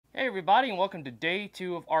Hey everybody, and welcome to day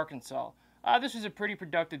 2 of Arkansas. This was a pretty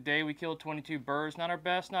productive day. We killed 22 birds. Not our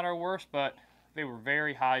best, not our worst, but they were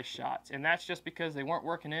very high shots. And that's just because they weren't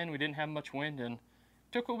working in, we didn't have much wind, and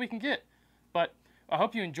took what we can get. But I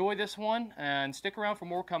hope you enjoy this one, and stick around for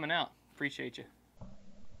more coming out. Appreciate you.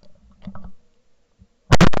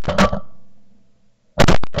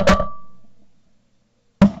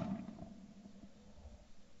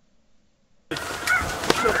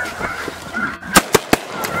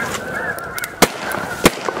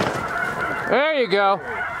 There you go.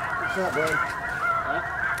 What's up, buddy?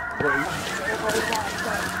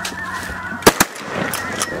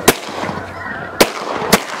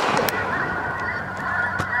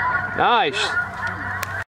 Nice.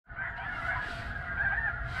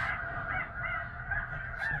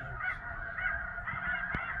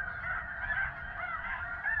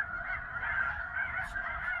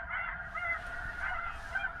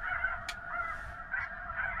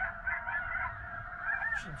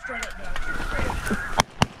 Straight up, guys. Straight up.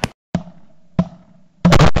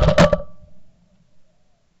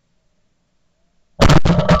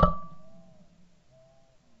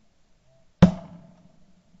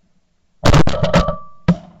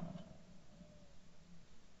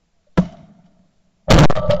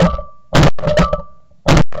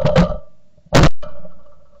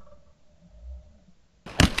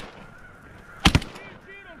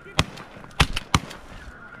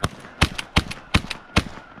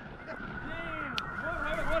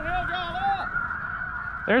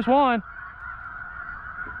 There's one. One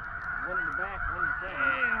in the back, one in the front.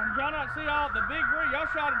 Damn, y'all not see all the big rig? Y'all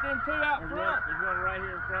shot at them two out front. There's one right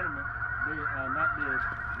here in front of me. Not big. There's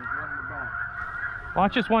one in the back.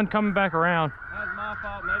 Watch this one coming back around. That was my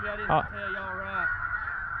fault. Maybe I didn't tell y'all right.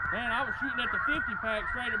 Man, I was shooting at the 50 pack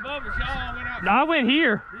straight above us. Y'all all went out. No, I went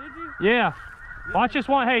here. Did you? Yeah. Watch this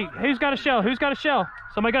one. Hey, who's got a shell? Who's got a shell?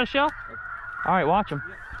 Somebody got a shell? All right, watch him.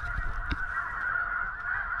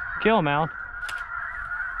 Kill him, Alan.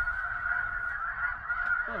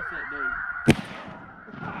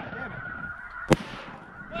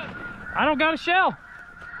 I don't got a shell.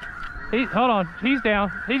 Hold on. He's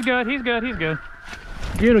down. He's good. He's good. He's good.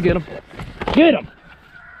 You to get him. Get him.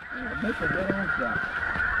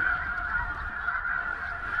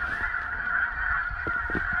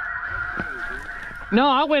 No,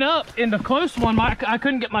 I went up in the close one. I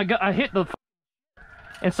couldn't get my gun. I hit the.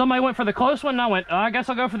 And somebody went for the close one, and I went, oh, I guess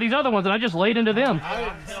I'll go for these other ones, and I just laid into them.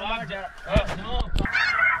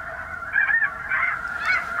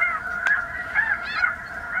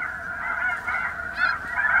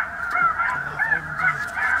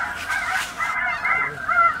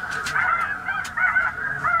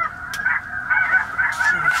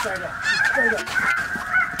 Straight up. Straight up.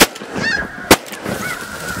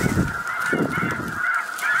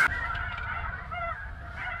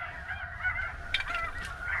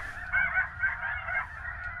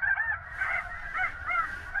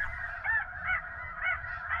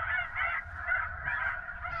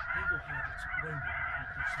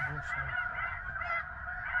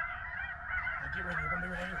 Get ready, we're gonna be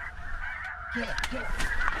right here. Kill it, kill it.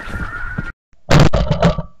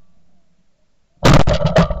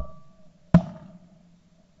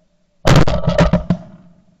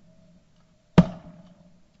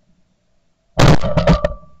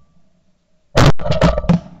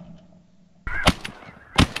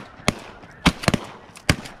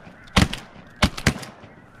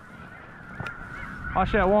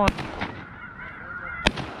 Watch that one.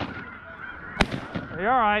 Are you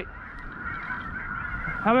all right?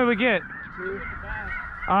 How many we get? 2.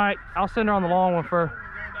 All right, I'll send her on the long one first.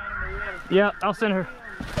 Yeah, I'll send her.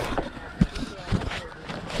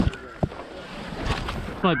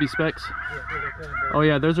 Might be specks. Oh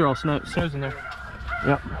yeah, those are all snows in there.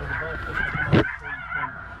 Yep.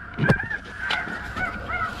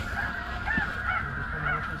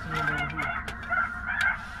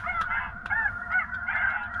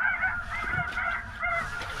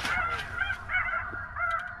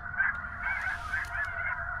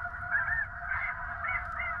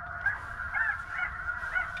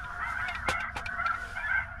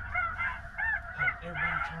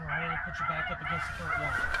 Everybody turn around and put your back up against the front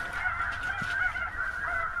wall.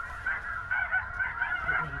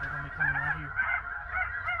 Get ready, they're gonna be coming right here.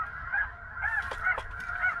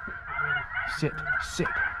 Get ready. Sit, sit.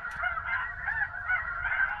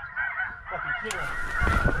 Fucking kill him.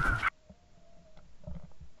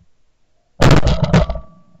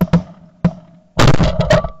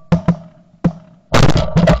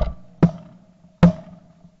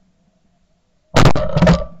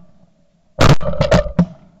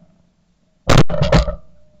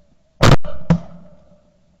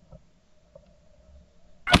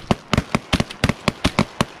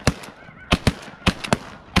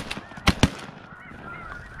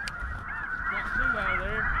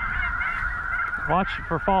 Watch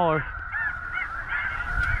for faller.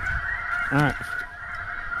 All right.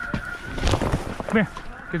 Come here.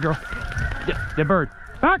 Good girl. Dead bird.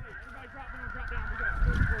 Back.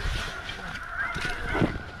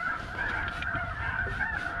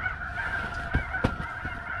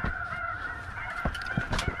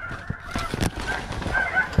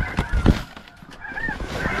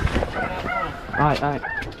 All right, all right.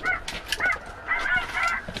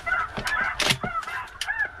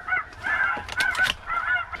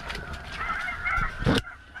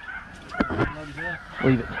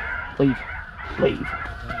 Leave it. Leave. Leave.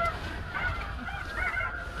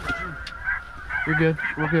 You're good.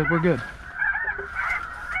 We're good. We're good.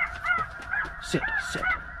 Sit. Sit.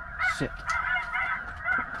 Sit.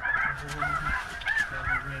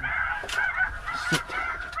 Sit.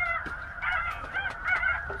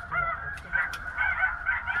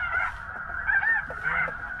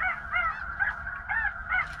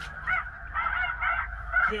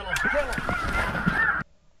 Kill him. Kill him.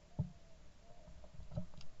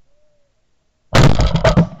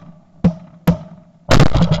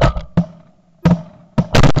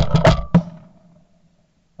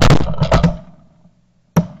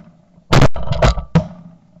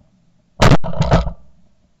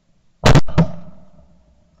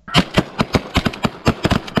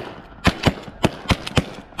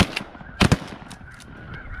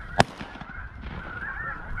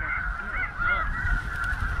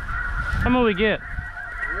 How many we get?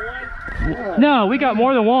 One. No, we got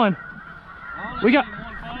more than one. We got.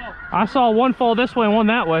 One fall. I saw one fall this way and one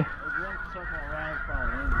that way. There's one circle around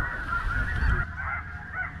falling.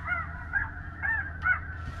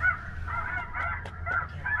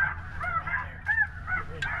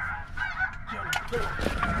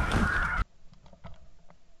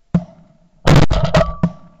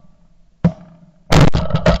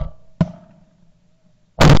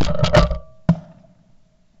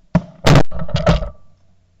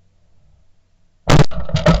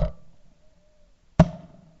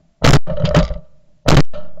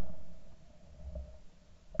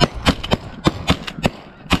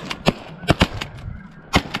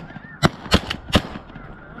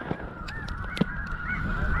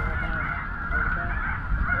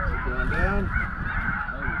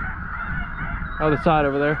 Other side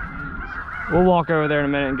over there. We'll walk over there in a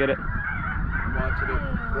minute and get it. Watching it,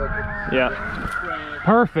 looking. Yeah.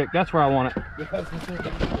 Perfect. That's where I want it. Yeah, there's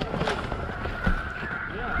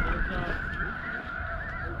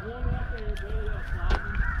one right there, Billy,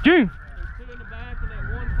 sliding. June. There's two in the back and that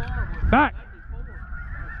one far one. Back. That'd be four.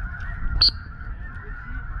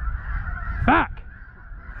 Back.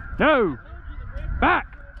 No. Back.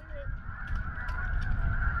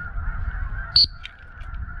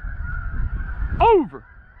 Over.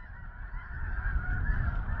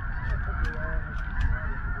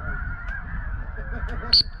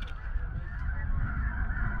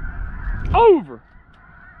 Over.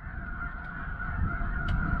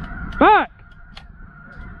 Back.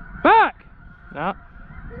 Back.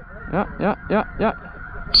 Yeah. Yeah.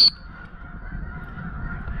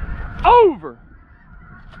 Over.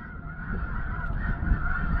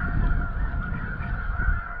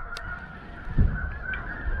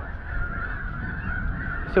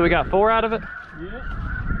 So we got 4 out of it? Yeah.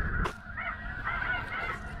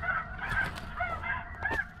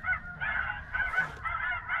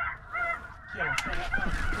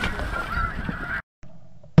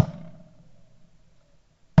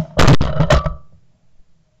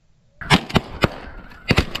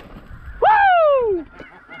 Woo!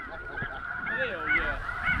 Hell yeah.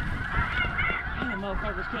 Man,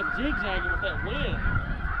 motherfuckers kept zigzagging with that wind.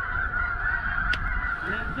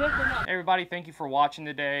 Hey everybody, thank you for watching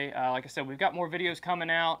today. Like I said, we've got more videos coming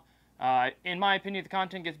out. In my opinion, the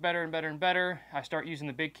content gets better and better and better. I start using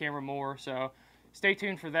the big camera more, so stay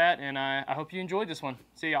tuned for that, and I hope you enjoyed this one.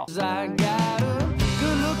 See y'all.